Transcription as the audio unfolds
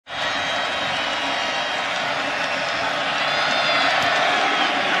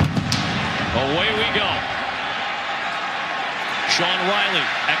Away we go. Sean Riley,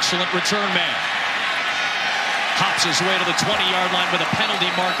 excellent return man. Hops his way to the 20-yard line with a penalty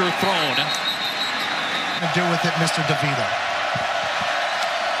marker thrown. Do with it, Mr. DeVito.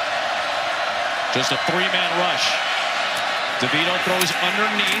 Just a three-man rush. DeVito throws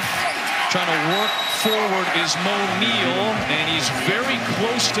underneath. Trying to work forward is Mo Neal, and he's very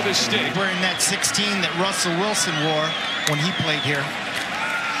close to the stick. Wearing that 16 that Russell Wilson wore when he played here.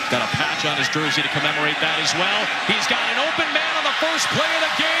 Got a patch on his jersey to commemorate that as well. He's got an open man on the first play of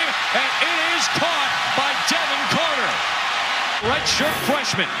the game, and it is caught by Devin Carter. Redshirt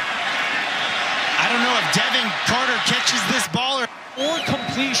freshman. I don't know if Devin Carter catches this ball or... 4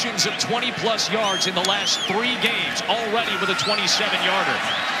 completions of 20-plus yards in the last 3 games, already with a 27-yarder.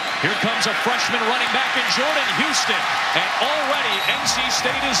 Here comes a freshman running back in Jordan Houston, and already NC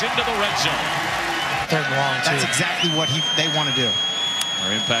State is into the red zone. Third and long, too. That's exactly what they want to do.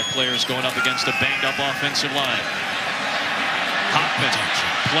 Our impact players going up against a banged-up offensive line. Hockman,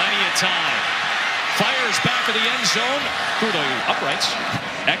 plenty of time. Fires back of the end zone through the uprights.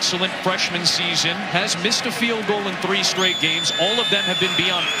 Excellent freshman season. Has missed a field goal in 3 straight games. All of them have been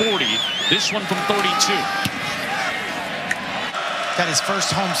beyond 40. This one from 32. Got his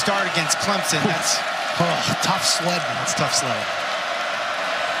first home start against Clemson. That's tough sledding. That's tough sledding.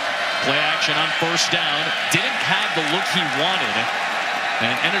 Play action on first down. Didn't have the look he wanted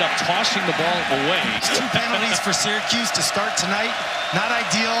and ended up tossing the ball away. 2 penalties for Syracuse to start tonight. Not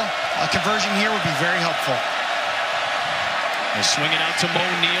ideal. A conversion here would be very helpful. They're swinging out to Mo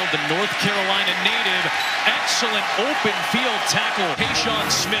Neal, the North Carolina native. Excellent open field tackle.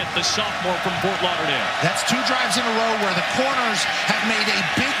 Tayshawn Smith, the sophomore from Fort Lauderdale. That's 2 drives in a row where the corners have made a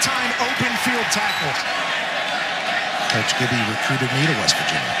big-time open field tackle. Coach Gibby recruited me to West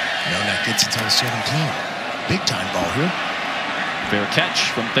Virginia. Known that kids until 17. Big-time ball here. Fair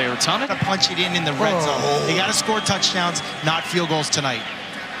catch from Thayer Thomas. Got to punch it in the red zone. They got to score touchdowns, not field goals tonight.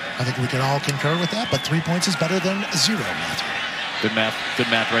 I think we can all concur with that, but 3 points is better than 0, Matthew. Good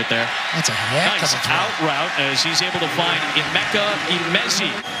math right there. That's a heck nice of a throw. Out route as he's able to find Emeka Emezie.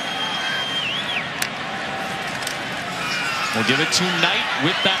 We'll give it to Knight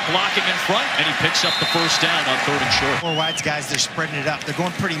with that blocking in front, and he picks up the first down on 3rd and short. 4 wides, guys, they're spreading it up. They're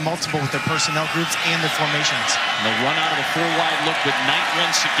going pretty multiple with their personnel groups and their formations. And they'll run out of a 4-wide look with Knight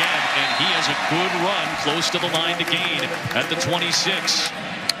once again, and he has a good run close to the line to gain at the 26.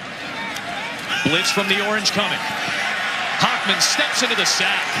 Blitz from the orange coming. Hockman steps into the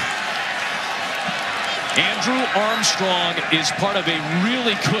sack. Andrew Armstrong is part of a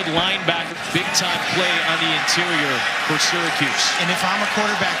really good linebacker. Big-time play on the interior for Syracuse. And if I'm a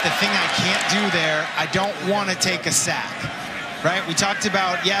quarterback, the thing I can't do there, I don't want to take a sack. Right? We talked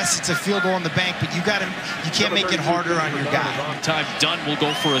about, yes, it's a field goal in the bank, but you can't make it harder on your guy. Time Dunn will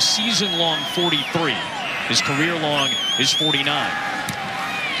go for a season-long 43. His career-long is 49.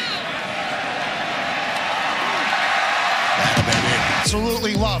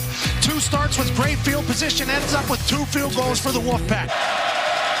 Absolutely love. 2 starts with great field position, ends up with 2 field goals for the Wolfpack.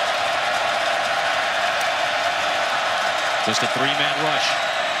 Just a 3-man rush.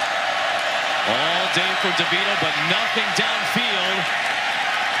 All day for DeVito, but nothing downfield.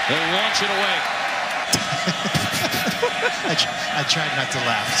 They'll launch it away. I tried not to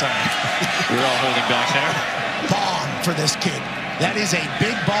laugh, sorry. We're all holding back there. Bomb for this kid. That is a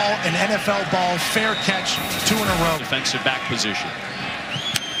big ball, an NFL ball, fair catch, 2 in a row. Defensive back position.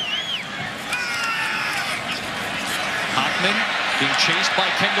 Hockman being chased by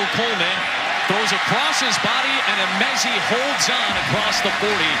Kendall Coleman. Throws across his body, and Emezie holds on across the 40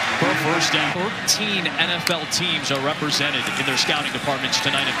 for a first down. 13 NFL teams are represented in their scouting departments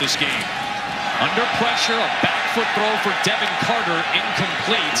tonight at this game. Under pressure, a back foot throw for Devin Carter,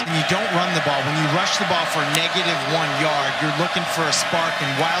 incomplete. When you don't run the ball, when you rush the ball for -1 yard, you're looking for a spark, and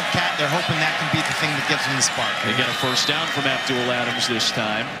Wildcat, they're hoping that can be the thing that gives them the spark. They get a first down from Abdul Adams this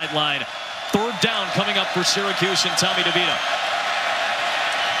time. Line, 3rd down coming up for Syracuse and Tommy DeVito.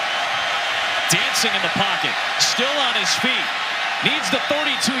 Dancing in the pocket, still on his feet. Needs the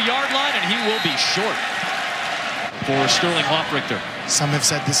 32-yard line, and he will be short for Sterling Hoffrichter. Some have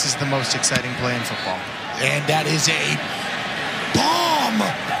said this is the most exciting play in football. And that is a bomb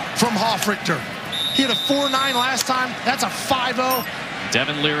from Hoffrichter. He had a 4.9 last time. That's a 5.0.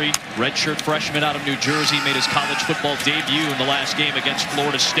 Devin Leary, redshirt freshman out of New Jersey, made his college football debut in the last game against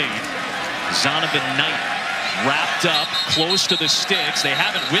Florida State. Zonovan Knight wrapped up close to the sticks. They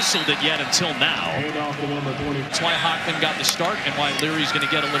haven't whistled it yet until now. That's why Hockman got the start and why Leary's going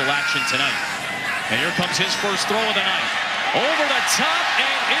to get a little action tonight. And here comes his first throw of the night. Over the top,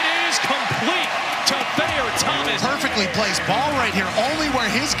 and it is complete to Thayer Thomas. Perfectly placed ball right here, only where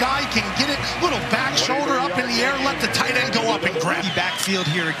his guy can get it grab. Backfield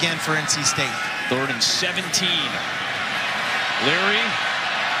here again for NC State. 3rd and 17. Leary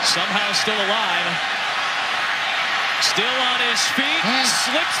somehow still alive. Still on his feet.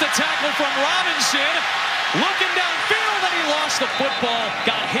 Slips the tackle from Robinson. Looking downfield, and he lost the football.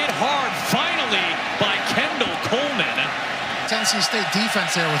 Got hit hard finally by Kendall Coleman. NC State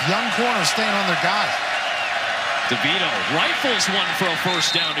defense there with young corners staying on their guys. DeVito rifles one for a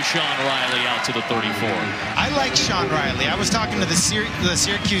first down to Sean Riley out to the 34. I like Sean Riley. I was talking to the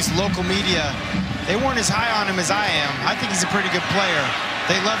Syracuse local media. They weren't as high on him as I am. I think he's a pretty good player.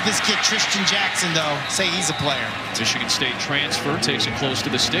 They love this kid, Trishton Jackson, though. Say he's a player. Michigan State transfer, takes it close to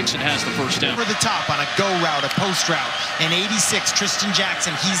the sticks and has the first down. Over the top on a go route, a post route. And 86, Trishton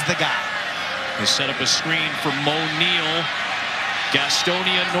Jackson, he's the guy. They set up a screen for Mo Neal.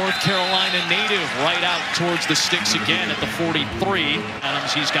 Gastonia, North Carolina native, right out towards the sticks again at the 43.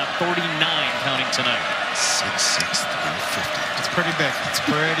 Adams, he's got 39 counting tonight. 6'6", 350. It's pretty big. It's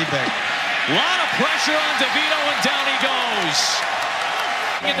pretty big. A lot of pressure on DeVito, and down he goes.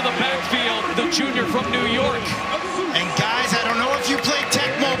 Into the backfield, the junior from New York. And guys, I don't know if you played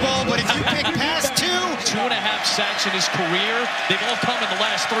Tecmo Bowl, but if you pick pass 2.5 sacks in his career, they've all come in the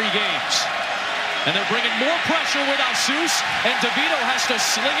last 3 games. And they're bringing more pressure without Seuss, and DeVito has to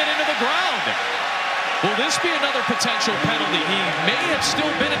sling it into the ground. Will this be another potential penalty? He may have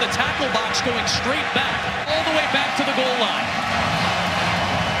still been in the tackle box going straight back, all the way back to the goal line.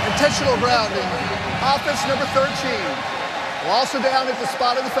 Intentional grounding. Offense number 13. Also down at the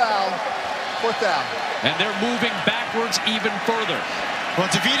spot of the foul. 4th down. And they're moving backwards even further. Well,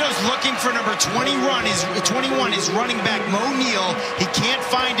 DeVito's looking for number 21 is running back Mo Neal. He can't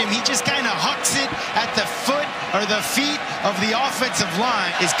find him. He just kind of hucks it at the foot or the feet of the offensive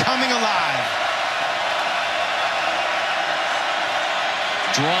line. Is coming alive.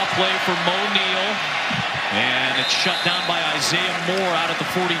 Draw play for Mo Neal. And it's shut down by Isaiah Moore out at the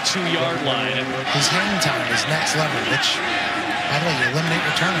 42-yard line. His hang time is next level, which, by the way, you eliminate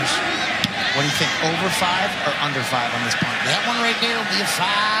returners. What do you think, over 5 or under 5 on this punt? That one right there will be a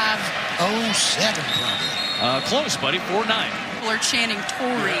 5.07 probably. Close, buddy, 4.9. People are chanting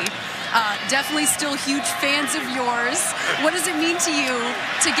Tory. Definitely still huge fans of yours. What does it mean to you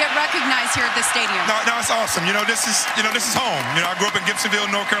to get recognized here at the stadium? No, it's awesome. This is home. I grew up in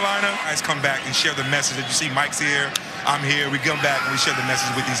Gibsonville, North Carolina. I just come back and share the message that you see. Mike's here, I'm here. We come back and we share the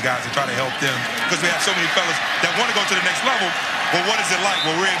message with these guys and try to help them because we have so many fellas that want to go to the next level. Well, what is it like?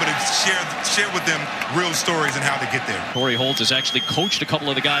 Well, we're able to share with them real stories and how to get there. Torrey Holt has actually coached a couple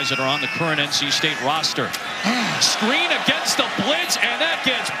of the guys that are on the current NC State roster. Screen against the blitz, and that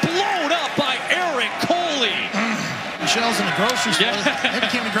gets blown up by Eric Coley. Shells in the grocery store. They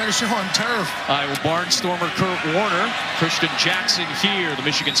became the greatest show on turf. Iowa Barnstormer Kurt Warner. Trishton Jackson here. The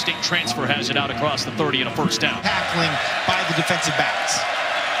Michigan State transfer has it out across the 30 and a first down. Tackling by the defensive backs.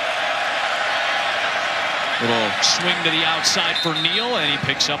 Little swing to the outside for Neal, and he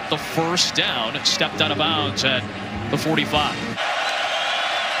picks up the first down. Stepped out of bounds at the 45.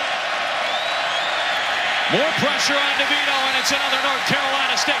 More pressure on DeVito, and it's another North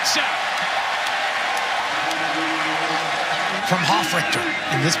Carolina State sack. From Hoffrichter.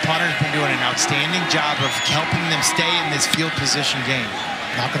 And this punter's been doing an outstanding job of helping them stay in this field position game.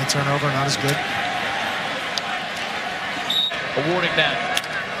 Not going to turn over, not as good. Awarding that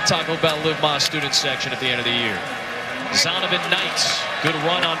Taco Bell Live Ma student section at the end of the year. Zonovan Knight, good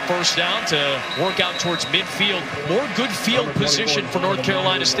run on first down to work out towards midfield. More good field position for North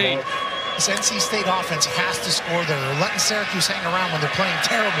Carolina State. This NC State offense has to score there. They're letting Syracuse hang around when they're playing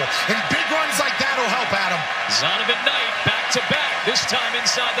terrible. And big runs like that will help Adam. Zonovan Knight back to back, this time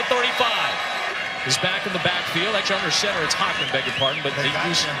inside the 35. Is back in the backfield. Actually under center, it's Hockman, beg your pardon, but they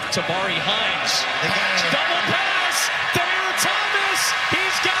use Tabari Hines. Double pass, Thayer Thomas,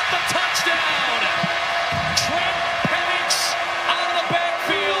 he's got the touchdown. Trent Penix out of the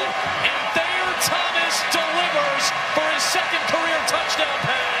backfield, and Thayer Thomas delivers for his second career touchdown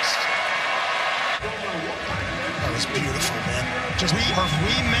pass. That was beautiful, man.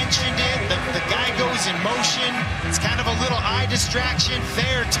 We mentioned it. The guy goes in motion. It's kind of a little eye distraction.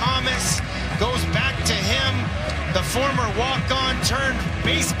 Thayer Thomas goes back to him. The former walk-on turned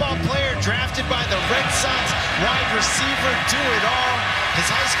baseball player drafted by the Red Sox, wide receiver, do it all. His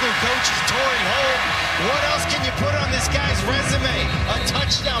high school coach is Torrey Holt. What else can you put on this guy's resume? A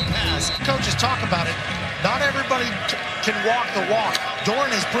touchdown pass. Coaches talk about it. Not everybody can walk the walk. Doran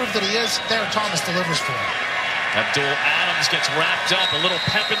has proved that he is. Thayer Thomas delivers for him. Abdul Adams gets wrapped up. A little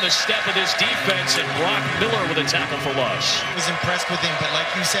pep in the step of this defense, and Brock Miller with a tackle for loss. I was impressed with him, but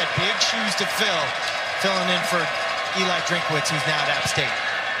like you said, big shoes to fill. Filling in for Eli Drinkwitz, who's now at App State.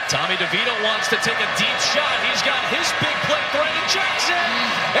 Tommy DeVito wants to take a deep shot. He's got his big play threat in Jackson,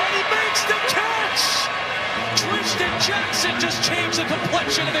 and he makes the catch. Trishton Jackson just changed the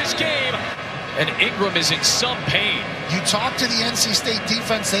complexion of this game. And Ingram is in some pain. You talk to the NC State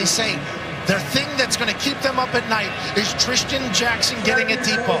defense, they say their thing that's going to keep them up at night is Trishton Jackson getting a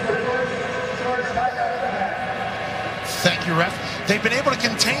deep ball. Thank you, ref. They've been able to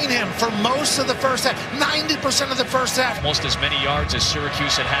contain him for most of the first half, 90% of the first half. Almost as many yards as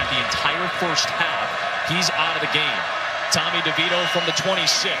Syracuse had had the entire first half. He's out of the game. Tommy DeVito from the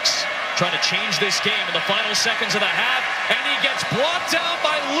 26, trying to change this game in the final seconds of the half, and he gets brought down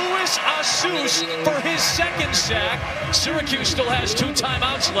by Louis Asus for his second sack. Syracuse still has 2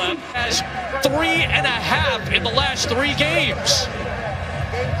 timeouts left, has 3.5 in the last 3 games.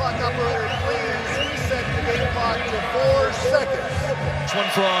 Game clock operator, please reset the game clock to 4 seconds. This one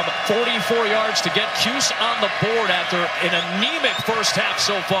from 44 yards to get Cuse on the board after an anemic first half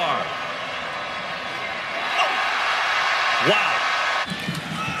so far. Wow.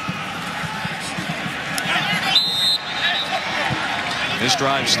 This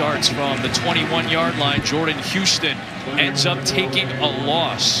drive starts from the 21-yard line. Jordan Houston ends up taking a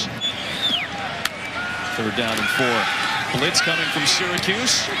loss. 3rd down and 4. Blitz coming from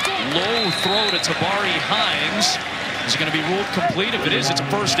Syracuse. Low throw to Tabari Hines. Is it going to be ruled complete? If it is, it's a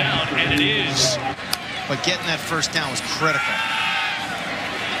first down, and it is. But getting that first down was critical.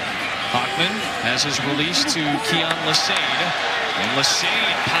 Hockman has his release to Keon Lesane. And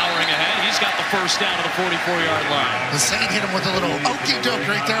Lesane powering ahead. He's got the first down to the 44-yard line. Lesane hit him with a little okey-doke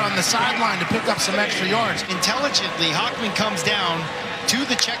right there on the sideline to pick up some extra yards. Intelligently, Hockman comes down to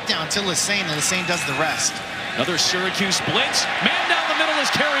the check down to Lesane, and Lesane does the rest. Another Syracuse blitz. Man down the middle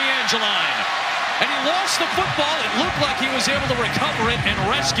is Kerry Angeline. And he lost the football. It looked like he was able to recover it and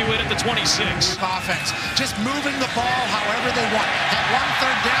rescue it at the 26. Offense, just moving the ball however they want. That 1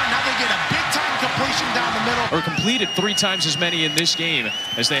 3rd down, now they get a big-time completion down the middle. Or completed 3 times as many in this game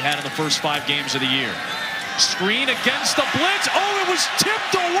as they had in the first 5 games of the year. Screen against the blitz. Oh, it was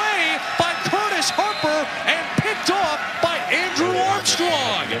tipped away by Curtis Harper and picked off by Andrew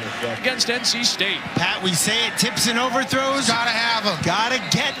Armstrong against NC State. Pat, we say it, tips and overthrows. Gotta have them. Gotta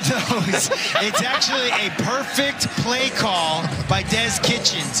get those. It's actually a perfect play call by Des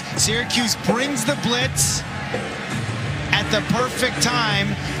Kitchens. Syracuse brings the blitz at the perfect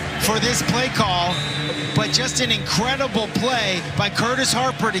time for this play call, but just an incredible play by Curtis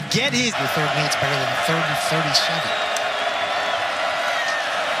Harper to get his. Your 3rd meet's better than 3rd and 37.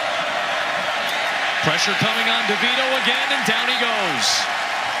 Pressure coming on DeVito again, and down he goes.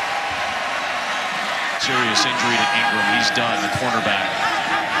 Serious injury to Ingram. He's done, the cornerback.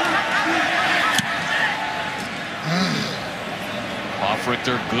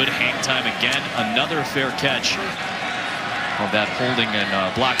 Hoffrichter, good hang time again. Another fair catch of that holding and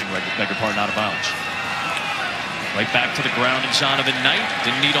blocking, beg your pardon, out of bounds. Right back to the ground in Zonovan Knight.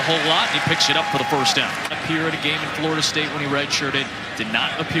 Didn't need a whole lot. He picks it up for the first down. Appear at a game in Florida State when he redshirted. Did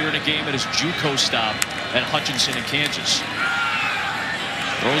not appear in a game at his JUCO stop at Hutchinson in Kansas.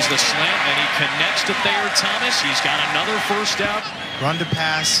 Throws the slant and he connects to Thayer Thomas. He's got another first down. Run to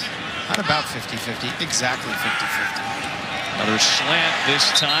pass, not about 50-50, exactly 50-50. Another slant this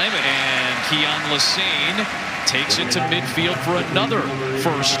time, and Keon Lesane takes it to midfield for another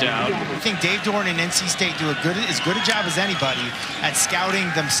first down. I think Dave Doran and NC State do as good a job as anybody at scouting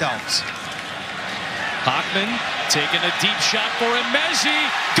themselves. Hockman taking a deep shot for Emezie,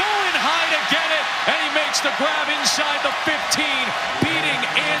 going high to get it, and he makes the grab inside the 15, beating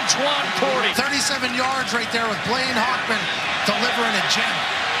Antoine Cordy. 37 yards right there with Blaine Hockman delivering a gem.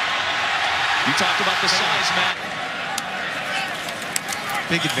 You talked about the size, Matt.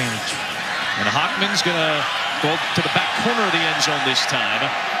 Big advantage. And Hockman's going to go to the back corner of the end zone this time.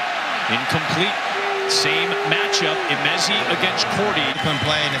 Incomplete. Same matchup. Emezie against Cordy.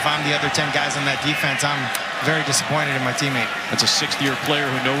 Play, and if I'm the other 10 guys on that defense, I'm very disappointed in my teammate. That's a 6th-year player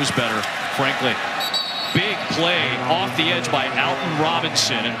who knows better, frankly. Big play off the edge by Alton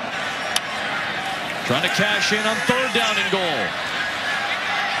Robinson. Trying to cash in on 3rd down and goal.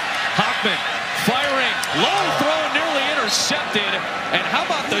 Hockman firing. Low throw, nearly intercepted. And how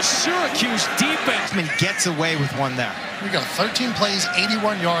about the Syracuse defense? Gets away with one there. We got 13 plays,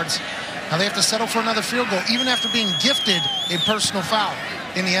 81 yards. Now they have to settle for another field goal, even after being gifted a personal foul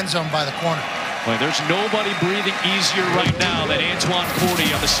in the end zone by the corner. Boy, there's nobody breathing easier right now than Antoine Cordy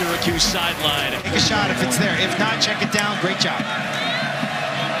on the Syracuse sideline. Take a shot if it's there. If not, check it down. Great job.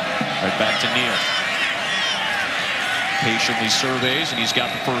 Right back to Neal. Patiently surveys, and he's got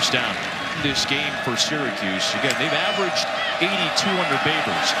the first down. This game for Syracuse, again, they've averaged 82 under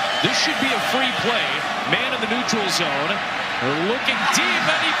Babers. This should be a free play. Man of in the neutral zone. They're looking deep,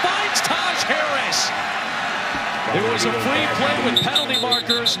 and he finds Taj Harris. It was a free play with penalty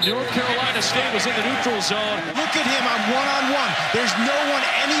markers. North Carolina State was in the neutral zone. Look at him, I'm one-on-one. There's no one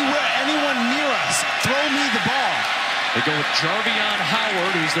anywhere, anyone near us. Throw me the ball. They go with Jarvion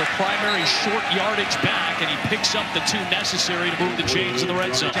Howard, who's their primary short yardage back, and he picks up the 2 necessary to move the chains in the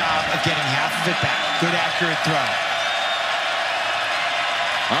red zone. Job of getting half of it back. Good, accurate throw.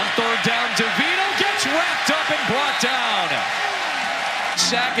 On 3rd down, DeVito gets wrapped up and brought down.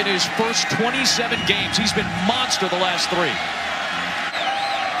 Sack in his first 27 games. He's been monster the last 3.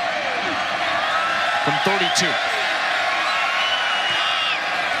 From 32.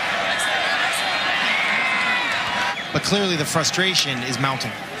 But clearly the frustration is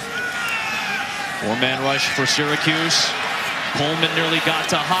mounting. 4-man rush for Syracuse. Coleman nearly got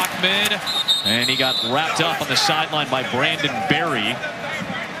to Hockman, and he got wrapped up on the sideline by Brandon Berry.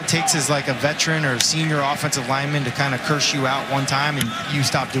 It takes as like a veteran or senior offensive lineman to kind of curse you out one time, and you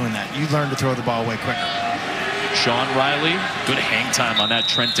stop doing that. You learn to throw the ball away quicker. Sean Riley, good hang time on that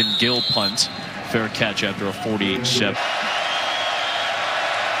Trenton Gill punt. Fair catch after a 48-7.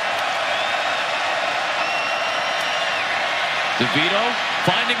 DeVito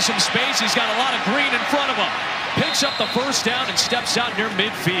finding some space. He's got a lot of green in front of him. Picks up the 1st down and steps out near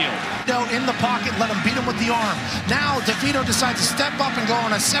midfield. In the pocket, let him beat him with the arm. Now DeVito decides to step up and go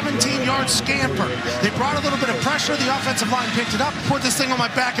on a 17-yard scamper. They brought a little bit of pressure. The offensive line picked it up, put this thing on my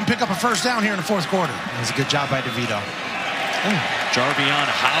back, and pick up a 1st down here in the 4th quarter. It was a good job by DeVito. Jarvion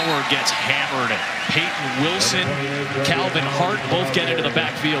Howard gets hammered. Peyton Wilson, Calvin Hart both get into the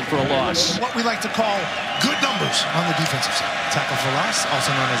backfield for a loss. What we like to call good numbers on the defensive side. Tackle for loss,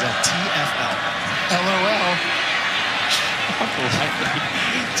 also known as a TFL. LOL.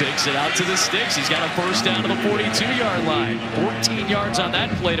 Takes it out to the sticks. He's got a 1st down to the 42-yard line. 14 yards on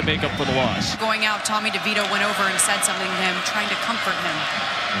that play to make up for the loss. Going out, Tommy DeVito went over and said something to him, trying to comfort him.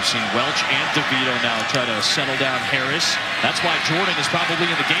 We've seen Welch and DeVito now try to settle down Harris. That's why Jordan is probably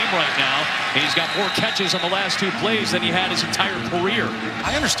in the game right now. He's got more catches on the last 2 plays than he had his entire career.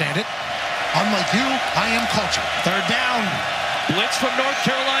 I understand it. Unlike you, I am culture. 3rd down. Blitz from North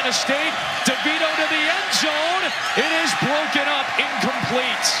Carolina State. DeVito to the end zone. It is broken up,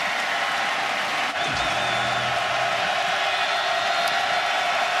 incomplete.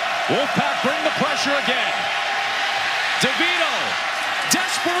 Wolfpack bring the pressure again. DeVito,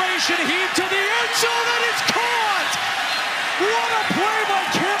 desperation heave to the end zone, and it's caught. What a play by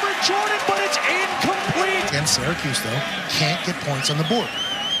Cameron Jordan, but it's incomplete. And Syracuse, though, can't get points on the board.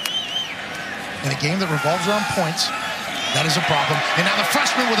 In a game that revolves around points, that is a problem. And now the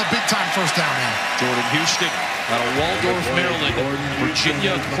freshman with a big-time 1st down now. Jordan Houston out of Waldorf, Maryland.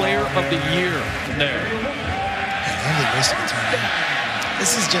 Virginia Player of the Year there. And they wasted the time there.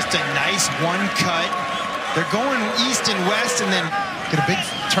 This is just a nice one cut. They're going east and west, and then get a big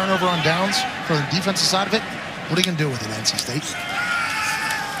turnover on downs for the defensive side of it. What are you going to do with it, NC State?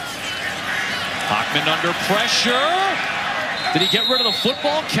 Hockman under pressure. Did he get rid of the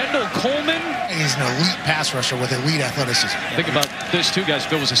football? Kendall Coleman. He's an elite pass rusher with elite athleticism. Think about this, too, guys.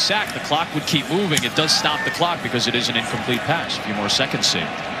 If it was a sack, the clock would keep moving. It does stop the clock because it is an incomplete pass. A few more seconds saved.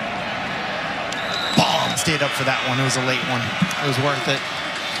 Bomb. Stayed up for that one. It was a late one. It was worth it.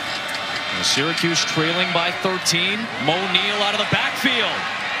 Syracuse trailing by 13. Mo Neal out of the backfield.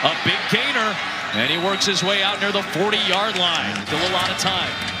 A big gainer. And he works his way out near the 40-yard line. Still a lot of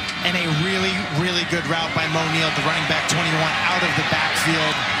time. And a really, really good route by Mo Neal, the running back 21, out of the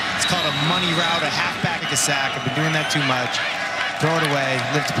backfield. It's called a money route, a halfback, a sack. I've been doing that too much. Throw it away,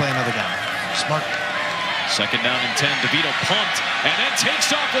 live to play another down. Smart. 2nd down and 10. DeVito pumped and then takes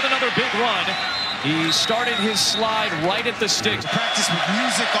off with another big run. He started his slide right at the sticks. Practice with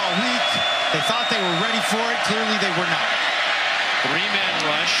music all week. They thought they were ready for it. Clearly they were not. 3-man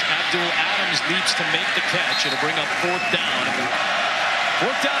rush. Abdul Adams leaps to make the catch. It'll bring up 4th down.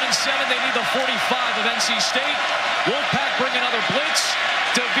 4th down and 7. They need the 45 of NC State. Wolfpack bring another blitz.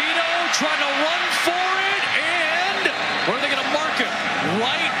 DeVito trying to run for it, and where are they going to mark it?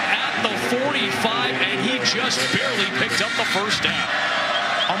 Right at the 45, and he just barely picked up the 1st down.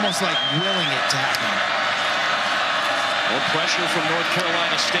 Almost like willing it to happen. More pressure from North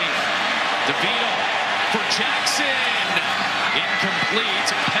Carolina State. DeVito for Jackson. Incomplete.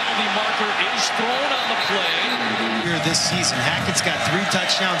 Penalty marker is thrown on the play. Here this season, Hackett's got 3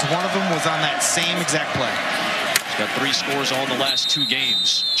 touchdowns. One of them was on that same exact play. He's got 3 scores all in the last 2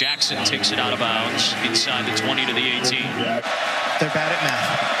 games. Jackson takes it out of bounds inside the 20 to the 18. They're bad at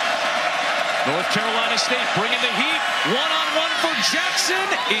math. North Carolina State bringing the heat. One-on-one for Jackson.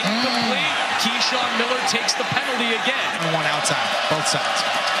 Incomplete. Keyshawn Miller takes the penalty again. And one outside, both sides.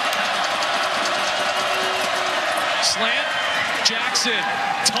 slant. Jackson,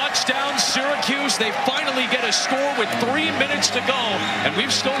 touchdown Syracuse. They finally get a score with 3 minutes to go, and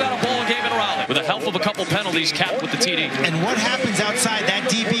we've still got a ball game in Raleigh. With the help of a couple penalties, capped with the TD. And what happens outside that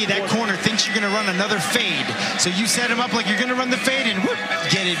DB, that corner, thinks you're going to run another fade. So you set him up like you're going to run the fade and whoop,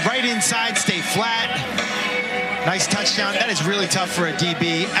 get it right inside, stay flat. Nice touchdown. That is really tough for a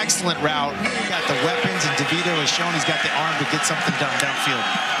DB. Excellent route. Got the weapons, and DeVito has shown he's got the arm to get something done downfield.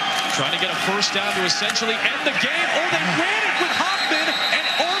 Trying to get a first down to essentially end the game. Oh, they ran it with Hockman, and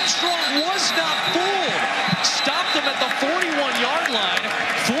Armstrong was not fooled. Stopped them at the 41-yard line.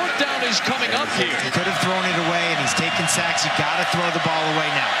 Fourth down is coming up here. He could have thrown it away, and he's taking sacks. You got to throw the ball away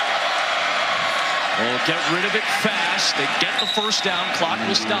now. Well, get rid of it fast. They get the first down. Clock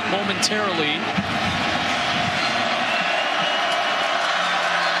will stop momentarily.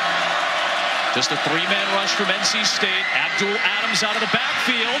 Just a three-man rush from NC State. Abdul Adams out of the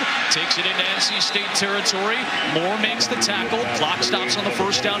backfield. Takes it into NC State territory. Moore makes the tackle. Clock stops on the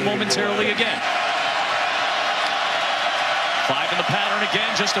first down momentarily again. 5 in the pattern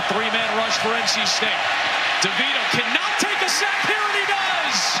again. Just a three-man rush for NC State. DeVito cannot take a sack. Here and he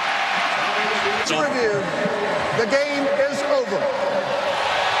does. Review. The game is over.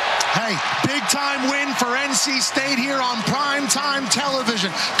 Hey, big-time win for NC State here on primetime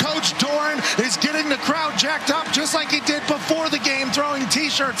television. Coach Doran is getting the crowd jacked up just like he did before the game, throwing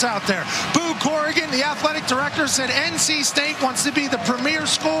T-shirts out there. Boo Corrigan, the athletic director, said NC State wants to be the premier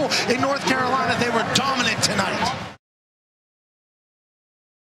school in North Carolina. They were dominant tonight.